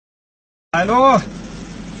Hello.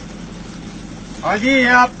 हाँ जी, ये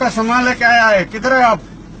आपका सामान लेके आया है। किधर है आप?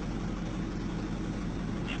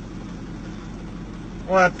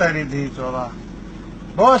 वो तेरी धी चौदह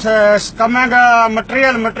boss coming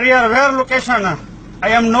material where location?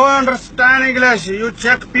 I am no understand English, you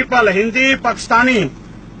check people Hindi Pakistani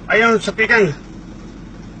I am speaking.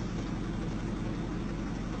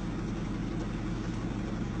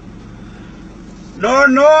 No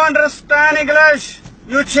understand English.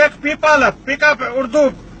 You check people. Pick up Urdu.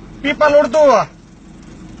 People Urdu.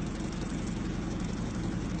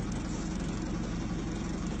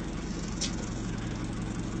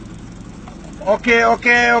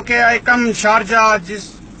 Okay. I come Sharjah.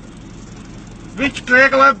 Which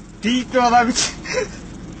track was which?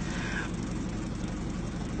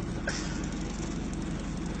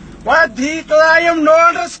 What I am no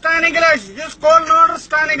understand English. Just call no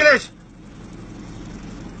understand English.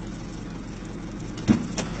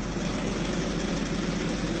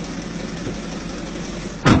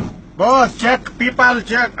 Boss, check people,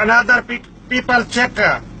 check another people, check.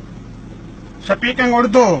 Speaking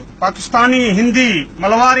Urdu, Pakistani, Hindi,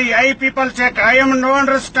 Malwari, I people check. I am no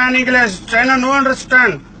understand English. China no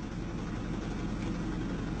understand.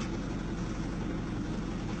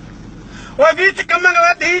 Oh, which coming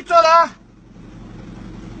with each other?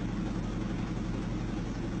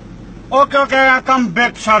 Okay, I come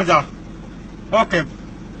back Sharjah. Okay.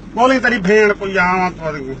 Calling tari bhel ko yahan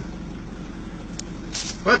to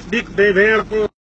big भेड़ को